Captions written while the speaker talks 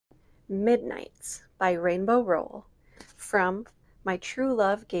Midnights by Rainbow Rowell from My True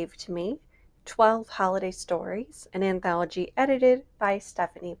Love Gave to Me, 12 Holiday Stories, an anthology edited by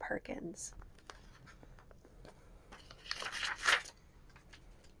Stephanie Perkins.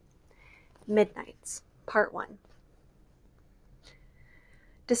 Midnights, Part 1.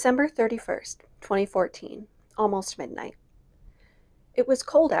 December 31st, 2014, almost midnight. It was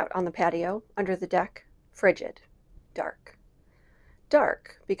cold out on the patio, under the deck, frigid, dark.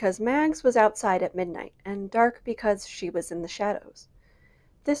 Dark because Mags was outside at midnight, and dark because she was in the shadows.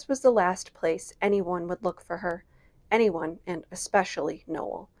 This was the last place anyone would look for her, anyone, and especially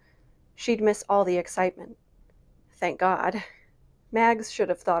Noel. She'd miss all the excitement. Thank God. Mags should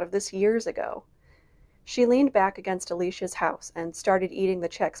have thought of this years ago. She leaned back against Alicia's house and started eating the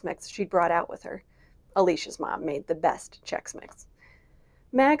Chex Mix she'd brought out with her. Alicia's mom made the best Chex Mix.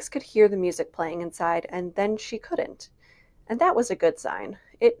 Mags could hear the music playing inside, and then she couldn't. And that was a good sign.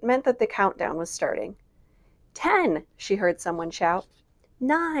 It meant that the countdown was starting. 10, she heard someone shout.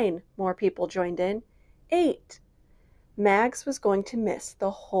 9, more people joined in. 8. Mags was going to miss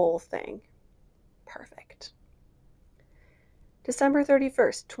the whole thing. Perfect. December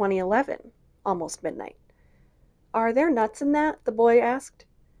 31st, 2011, almost midnight. Are there nuts in that? The boy asked.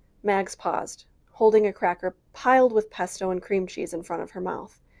 Mags paused, holding a cracker piled with pesto and cream cheese in front of her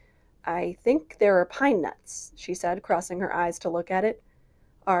mouth. I think there are pine nuts, she said, crossing her eyes to look at it.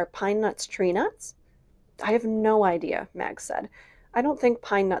 Are pine nuts tree nuts? I have no idea, Mags said. I don't think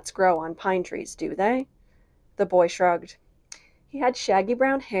pine nuts grow on pine trees, do they? The boy shrugged. He had shaggy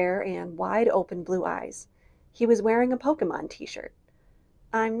brown hair and wide open blue eyes. He was wearing a Pokemon t-shirt.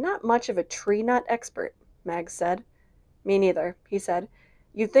 I'm not much of a tree nut expert, Mags said. Me neither, he said.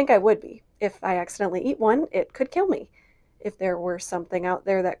 You'd think I would be. If I accidentally eat one, it could kill me. If there were something out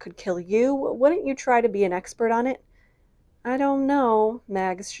there that could kill you, wouldn't you try to be an expert on it? I don't know.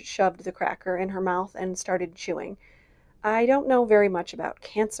 Mags shoved the cracker in her mouth and started chewing. I don't know very much about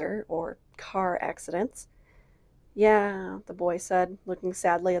cancer or car accidents. Yeah, the boy said, looking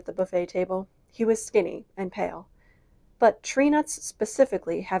sadly at the buffet table. He was skinny and pale. But tree nuts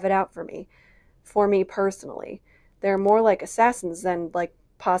specifically have it out for me. For me personally. They're more like assassins than like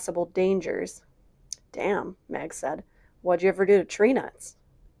possible dangers. Damn, Mags said. What'd you ever do to tree nuts?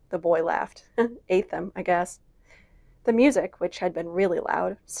 The boy laughed. Ate them, I guess. The music, which had been really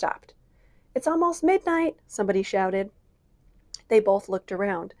loud, stopped. It's almost midnight, somebody shouted. They both looked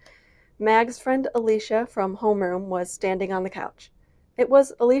around. Mag's friend Alicia from homeroom was standing on the couch. It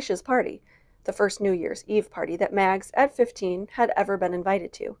was Alicia's party, the first New Year's Eve party that Mags, at 15, had ever been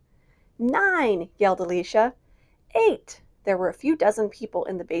invited to. 9, yelled Alicia. 8. There were a few dozen people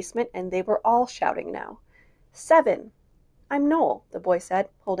in the basement, and they were all shouting now. 7. I'm Noel, the boy said,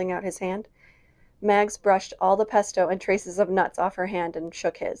 holding out his hand. Mags brushed all the pesto and traces of nuts off her hand and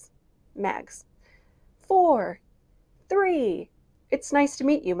shook his. Mags. 4. 3. It's nice to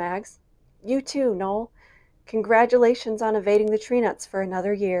meet you, Mags. You too, Noel. Congratulations on evading the tree nuts for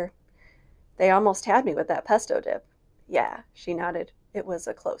another year. They almost had me with that pesto dip. Yeah, she nodded. It was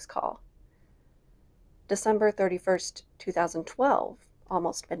a close call. December 31st, 2012,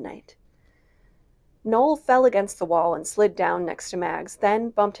 almost midnight. Noel fell against the wall and slid down next to Mags,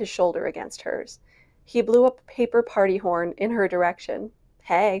 then bumped his shoulder against hers. He blew a paper party horn in her direction.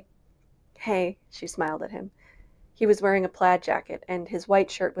 Hey. Hey, she smiled at him. He was wearing a plaid jacket, and his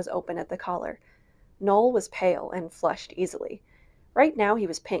white shirt was open at the collar. Noel was pale and flushed easily. Right now he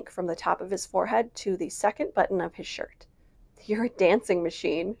was pink from the top of his forehead to the second button of his shirt. You're a dancing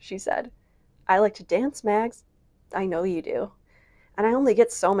machine, she said. I like to dance, Mags. I know you do. And I only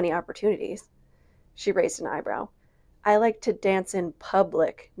get so many opportunities. She raised an eyebrow. I like to dance in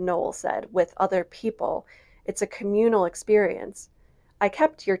public, Noel said, with other people. It's a communal experience. I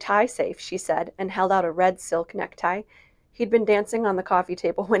kept your tie safe, she said, and held out a red silk necktie. He'd been dancing on the coffee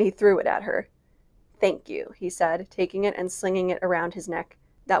table when he threw it at her. Thank you, he said, taking it and slinging it around his neck.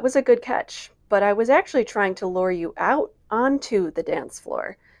 That was a good catch, but I was actually trying to lure you out onto the dance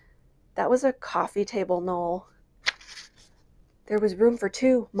floor. That was a coffee table, Noel. There was room for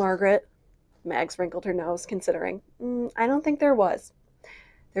 2, Margaret. Mags wrinkled her nose, considering. I don't think there was.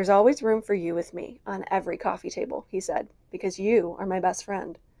 There's always room for you with me, on every coffee table, he said, because you are my best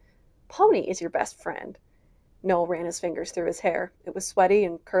friend. Pony is your best friend. Noel ran his fingers through his hair. It was sweaty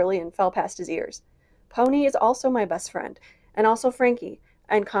and curly and fell past his ears. Pony is also my best friend, and also Frankie,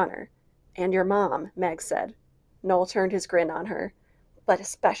 and Connor. And your mom, Mags said. Noel turned his grin on her. But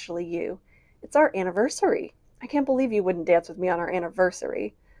especially you. It's our anniversary. I can't believe you wouldn't dance with me on our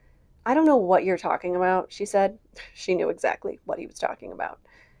anniversary. I don't know what you're talking about, she said. She knew exactly what he was talking about.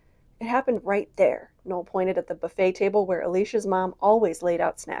 It happened right there. Noel pointed at the buffet table where Alicia's mom always laid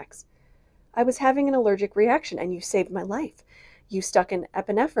out snacks. I was having an allergic reaction, and you saved my life. You stuck an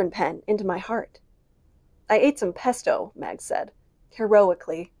epinephrine pen into my heart." "I ate some pesto," Mag said.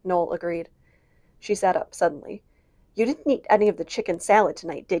 "Heroically," Noel agreed. She sat up suddenly. "You didn't eat any of the chicken salad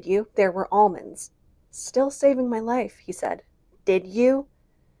tonight, did you? There were almonds." "Still saving my life," he said. "Did you?"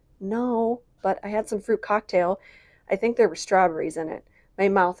 "No, but I had some fruit cocktail. I think there were strawberries in it. My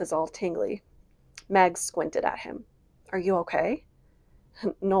mouth is all tingly." Mag squinted at him. "Are you okay?"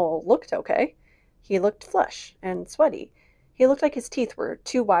 Noel looked okay. He looked flush and sweaty. He looked like his teeth were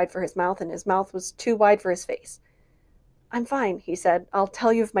too wide for his mouth and his mouth was too wide for his face. "I'm fine," he said. "I'll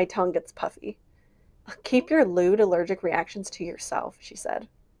tell you if my tongue gets puffy." "Keep your lewd allergic reactions to yourself," she said.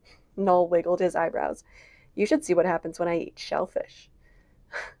 Noel wiggled his eyebrows. "You should see what happens when I eat shellfish."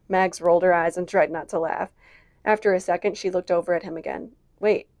 Mags rolled her eyes and tried not to laugh. After a second, she looked over at him again.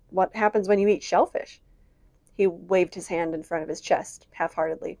 "Wait, what happens when you eat shellfish?" He waved his hand in front of his chest,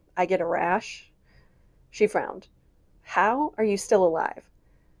 half-heartedly. "I get a rash?" She frowned. "How are you still alive?"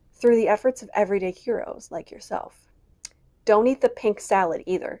 "Through the efforts of everyday heroes like yourself." "Don't eat the pink salad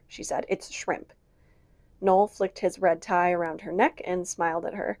either," she said. "It's shrimp." Noel flicked his red tie around her neck and smiled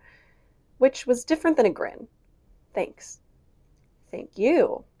at her, which was different than a grin. "Thanks." "Thank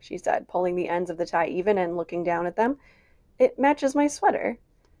you," she said, pulling the ends of the tie even and looking down at them. "It matches my sweater."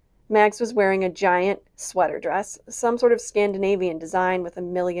 Mags was wearing a giant sweater dress, some sort of Scandinavian design with a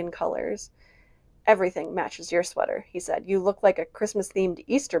million colors. "Everything matches your sweater," he said. "You look like a Christmas-themed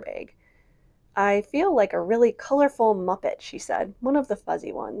Easter egg." "I feel like a really colorful Muppet," she said, "one of the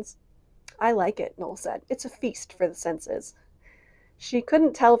fuzzy ones." "I like it," Noel said. "It's a feast for the senses." She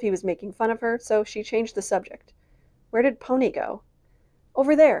couldn't tell if he was making fun of her, so she changed the subject. "Where did Pony go?"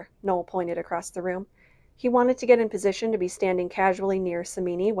 "Over there," Noel pointed across the room. He wanted to get in position to be standing casually near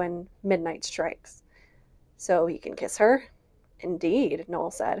Samini when midnight strikes. "So he can kiss her?" "Indeed," Noel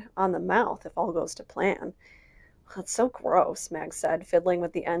said. "On the mouth, if all goes to plan." "That's so gross," Max said, fiddling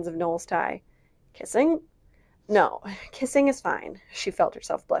with the ends of Noel's tie. "Kissing?" "No, kissing is fine." She felt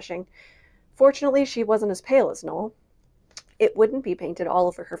herself blushing. Fortunately, she wasn't as pale as Noel. It wouldn't be painted all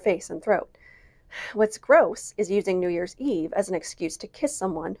over her face and throat. What's gross is using New Year's Eve as an excuse to kiss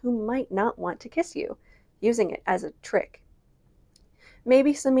someone who might not want to kiss you, using it as a trick.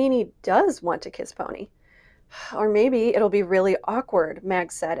 Maybe Samini does want to kiss Pony. Or maybe it'll be really awkward,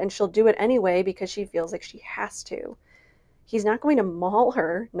 Mag said, and she'll do it anyway because she feels like she has to. "He's not going to maul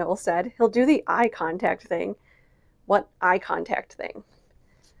her," Noel said. "He'll do the eye contact thing." "What eye contact thing?"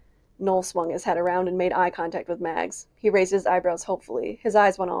 Noel swung his head around and made eye contact with Mags. He raised his eyebrows hopefully. His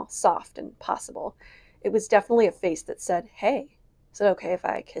eyes went all soft and possible. It was definitely a face that said, "Hey, is it okay if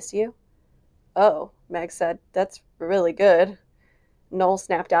I kiss you?" "Oh," Mags said. "That's really good." Noel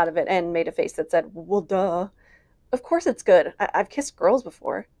snapped out of it and made a face that said, "Well, duh." "Of course it's good. I've kissed girls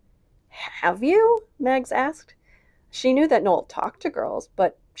before." "Have you?" Mags asked. She knew that Noel talked to girls,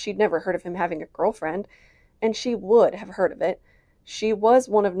 but she'd never heard of him having a girlfriend, and she would have heard of it. She was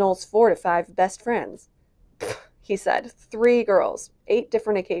one of Noel's 4 to 5 best friends. "Pfft," he said. 3 girls, 8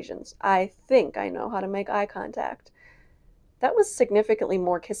 different occasions. I think I know how to make eye contact." That was significantly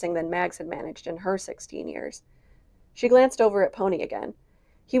more kissing than Mags had managed in her 16 years. She glanced over at Pony again.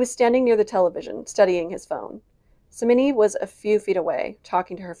 He was standing near the television, studying his phone. Samini was a few feet away,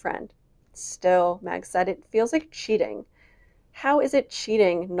 talking to her friend. "Still," Mags said, "it feels like cheating." "How is it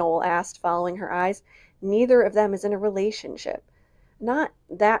cheating?" Noel asked, following her eyes. "Neither of them is in a relationship." "Not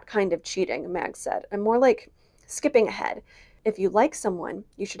that kind of cheating," Mags said. "I'm more like skipping ahead. If you like someone,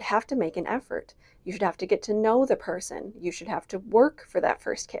 you should have to make an effort. You should have to get to know the person. You should have to work for that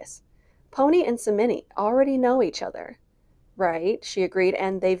first kiss. Pony and Samini already know each other." "Right," she agreed,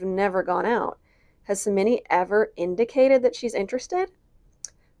 "and they've never gone out. Has Samini ever indicated that she's interested?"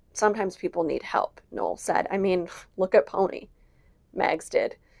 "Sometimes people need help," Noel said. "I mean, look at Pony." Mags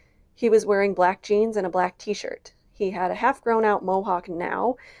did. He was wearing black jeans and a black t-shirt. He had a half-grown-out mohawk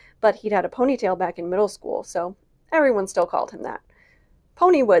now, but he'd had a ponytail back in middle school, so everyone still called him that.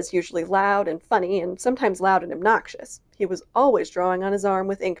 Pony was usually loud and funny, and sometimes loud and obnoxious. He was always drawing on his arm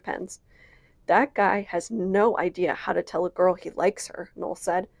with ink pens. "That guy has no idea how to tell a girl he likes her," Noel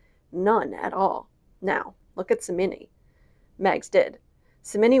said. "None at all. Now, look at Samini." Mags did.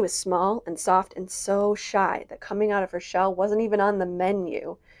 Samini was small and soft and so shy that coming out of her shell wasn't even on the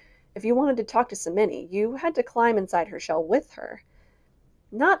menu. If you wanted to talk to Samini, you had to climb inside her shell with her.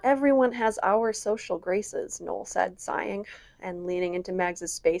 "Not everyone has our social graces," Noel said, sighing, and leaning into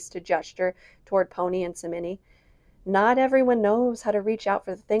Mags's space to gesture toward Pony and Samini. "Not everyone knows how to reach out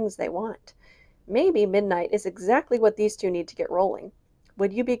for the things they want. Maybe midnight is exactly what these two need to get rolling.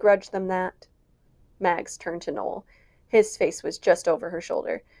 Would you begrudge them that?" Mags turned to Noel. His face was just over her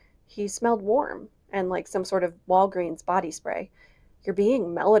shoulder. He smelled warm and like some sort of Walgreens body spray. "You're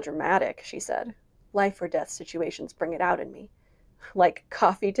being melodramatic," she said. "Life or death situations bring it out in me." "Like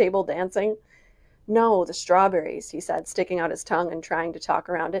coffee table dancing?" "No, the strawberries," he said, sticking out his tongue and trying to talk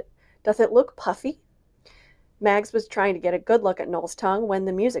around it. "Doth it look puffy?" Mags was trying to get a good look at Noel's tongue when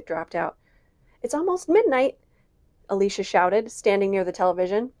the music dropped out. "It's almost midnight," Alicia shouted, standing near the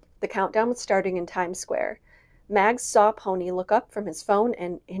television. The countdown was starting in Times Square. Mags saw Pony look up from his phone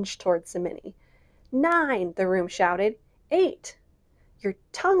and inch toward Simini. "9," the room shouted. "8." "Your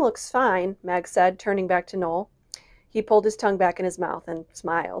tongue looks fine," Mags said, turning back to Noel. He pulled his tongue back in his mouth and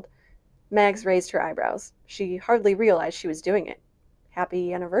smiled. Mags raised her eyebrows. She hardly realized she was doing it.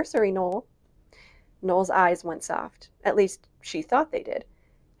 "Happy anniversary, Noel." Noel's eyes went soft. At least, she thought they did.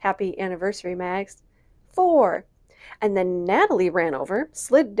 "Happy anniversary, Mags." "4." And then Natalie ran over,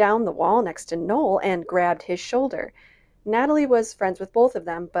 slid down the wall next to Noel, and grabbed his shoulder. Natalie was friends with both of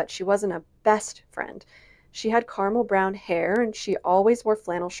them, but she wasn't a best friend. She had caramel brown hair, and she always wore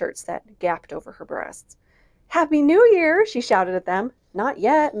flannel shirts that gapped over her breasts. "Happy New Year!" she shouted at them. "Not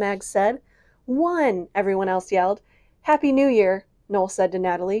yet," Mags said. "1," everyone else yelled. "Happy New Year," Noel said to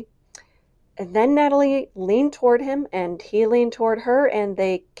Natalie. And then Natalie leaned toward him, and he leaned toward her, and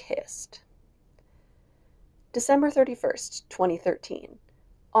they kissed. December 31st, 2013.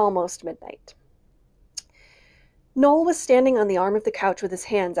 Almost midnight. Noel was standing on the arm of the couch with his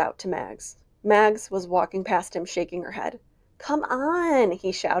hands out to Mags. Mags was walking past him, shaking her head. "Come on,"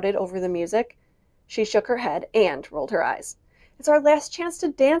 he shouted over the music. She shook her head and rolled her eyes. "It's our last chance to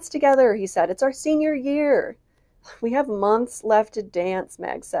dance together," he said. "It's our senior year." "We have months left to dance,"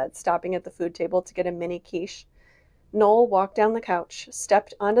 Mags said, stopping at the food table to get a mini quiche. Noel walked down the couch,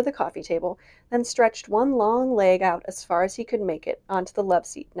 stepped onto the coffee table, then stretched one long leg out as far as he could make it onto the love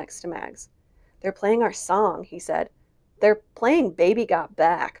seat next to Mags. "They're playing our song," he said. "They're playing Baby Got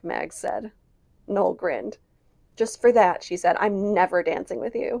Back," Mags said. Noel grinned. "Just for that," she said, "I'm never dancing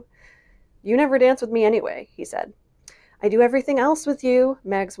with you." "You never dance with me anyway," he said. "I do everything else with you,"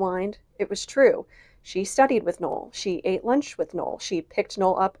 Mags whined. It was true. She studied with Noel. She ate lunch with Noel. She picked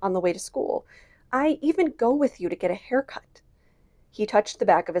Noel up on the way to school. "I even go with you to get a haircut." He touched the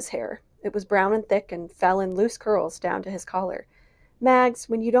back of his hair. It was brown and thick and fell in loose curls down to his collar. "Mags,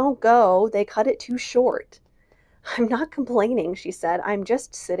 when you don't go, they cut it too short." "I'm not complaining," she said. "I'm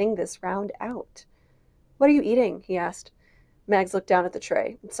just sitting this round out." "What are you eating?" he asked. Mags looked down at the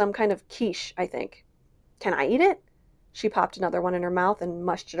tray. "Some kind of quiche, I think." "Can I eat it?" She popped another one in her mouth and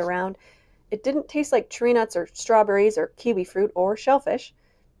mushed it around. It didn't taste like tree nuts or strawberries or kiwi fruit or shellfish.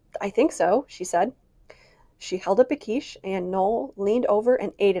 "I think so," she said. She held up a quiche, and Noel leaned over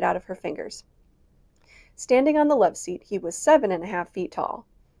and ate it out of her fingers. Standing on the love seat, he was 7.5 feet tall.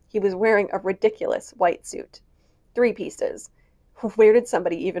 He was wearing a ridiculous white suit. 3 pieces. Where did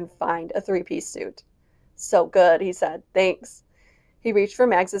somebody even find a 3-piece suit? "So good," he said. "Thanks." He reached for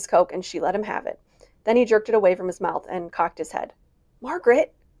Mags's Coke, and she let him have it. Then he jerked it away from his mouth and cocked his head.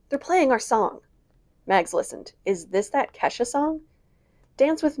 "Margaret, they're playing our song." Mags listened. "Is this that Kesha song?"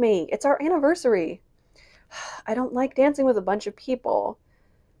 "Dance with me. It's our anniversary." "I don't like dancing with a bunch of people."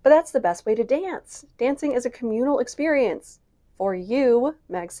 "But that's the best way to dance. Dancing is a communal experience." "For you,"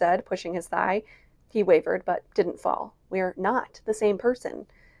 Mags said, pushing his thigh. He wavered, but didn't fall. "We're not the same person."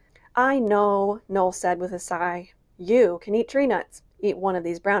 "I know," Noel said with a sigh. "You can eat tree nuts. Eat one of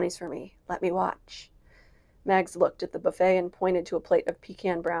these brownies for me. Let me watch." Mags looked at the buffet and pointed to a plate of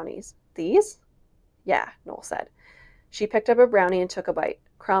pecan brownies. "These?" "Yeah," Noel said. She picked up a brownie and took a bite.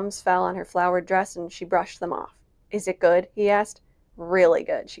 Crumbs fell on her flowered dress, and she brushed them off. "Is it good?" he asked. "Really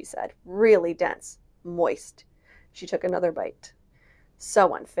good," she said. "Really dense. Moist." She took another bite.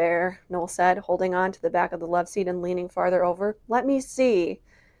 "So unfair," Noel said, holding on to the back of the love seat and leaning farther over. "Let me see."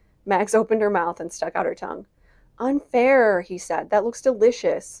 Mags opened her mouth and stuck out her tongue. "Unfair," he said. "That looks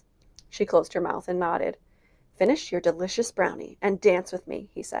delicious." She closed her mouth and nodded. "Finish your delicious brownie and dance with me,"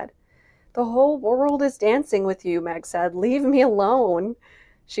 he said. "The whole world is dancing with you," Mags said. "Leave me alone."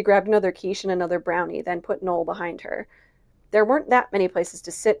 She grabbed another quiche and another brownie, then put Noel behind her. There weren't that many places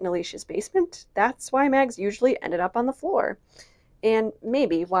to sit in Alicia's basement. That's why Mags usually ended up on the floor. And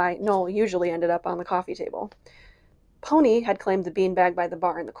maybe why Noel usually ended up on the coffee table. Pony had claimed the beanbag by the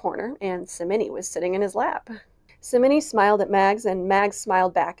bar in the corner, and Simini was sitting in his lap. Simini smiled at Mags, and Mags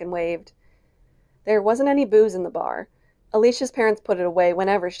smiled back and waved. There wasn't any booze in the bar. Alicia's parents put it away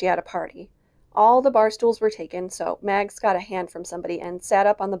whenever she had a party. All the bar stools were taken, so Mags got a hand from somebody and sat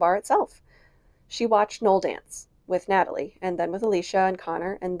up on the bar itself. She watched Noel dance, with Natalie, and then with Alicia and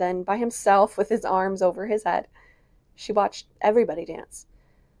Connor, and then by himself with his arms over his head. She watched everybody dance.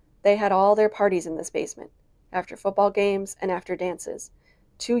 They had all their parties in this basement, after football games and after dances.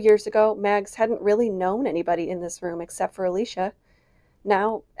 2 years ago, Mags hadn't really known anybody in this room except for Alicia.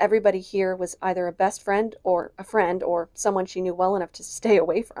 Now, everybody here was either a best friend or someone she knew well enough to stay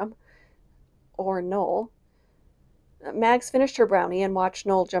away from. Or Noel. Mags finished her brownie and watched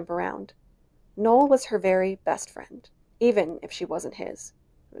Noel jump around. Noel was her very best friend, even if she wasn't his.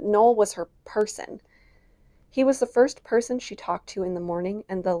 Noel was her person. He was the first person she talked to in the morning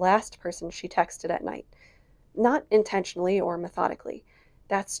and the last person she texted at night. Not intentionally or methodically.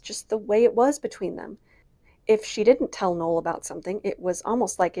 That's just the way it was between them. If she didn't tell Noel about something, it was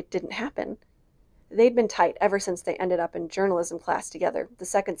almost like it didn't happen. They'd been tight ever since they ended up in journalism class together, the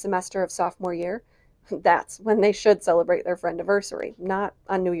second semester of sophomore year. That's when they should celebrate their friendiversary, not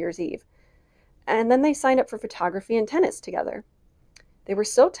on New Year's Eve. And then they signed up for photography and tennis together. They were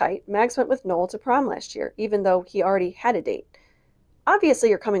so tight, Mags went with Noel to prom last year, even though he already had a date. "Obviously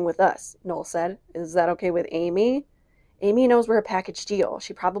you're coming with us," Noel said. "Is that okay with Amy?" "Amy knows we're a package deal.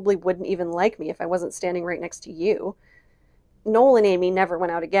 She probably wouldn't even like me if I wasn't standing right next to you." Noel and Amy never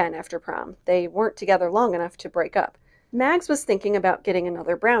went out again after prom. They weren't together long enough to break up. Mags was thinking about getting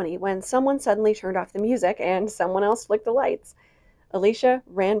another brownie when someone suddenly turned off the music and someone else flicked the lights. Alicia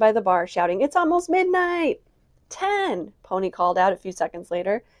ran by the bar shouting, "It's almost midnight!" "10!" Pony called out a few seconds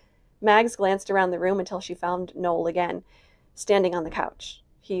later. Mags glanced around the room until she found Noel again, standing on the couch.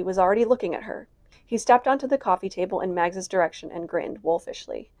 He was already looking at her. He stepped onto the coffee table in Mags's direction and grinned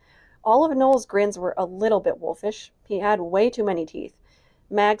wolfishly. All of Noel's grins were a little bit wolfish. He had way too many teeth.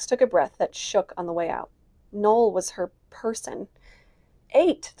 Mags took a breath that shook on the way out. Noel was her person.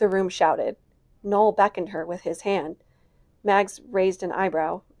 "8!" the room shouted. Noel beckoned her with his hand. Mags raised an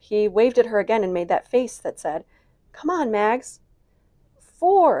eyebrow. He waved at her again and made that face that said, "Come on, Mags."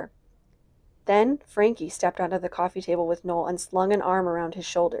 4! Then Frankie stepped onto the coffee table with Noel and slung an arm around his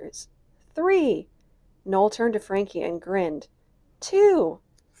shoulders. 3! Noel turned to Frankie and grinned. 2!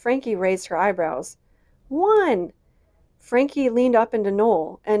 Frankie raised her eyebrows. 1! Frankie leaned up into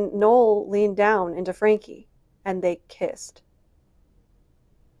Noel, and Noel leaned down into Frankie, and they kissed.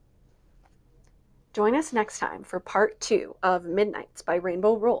 Join us next time for part 2 of Midnights by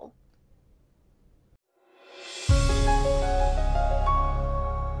Rainbow Rowell.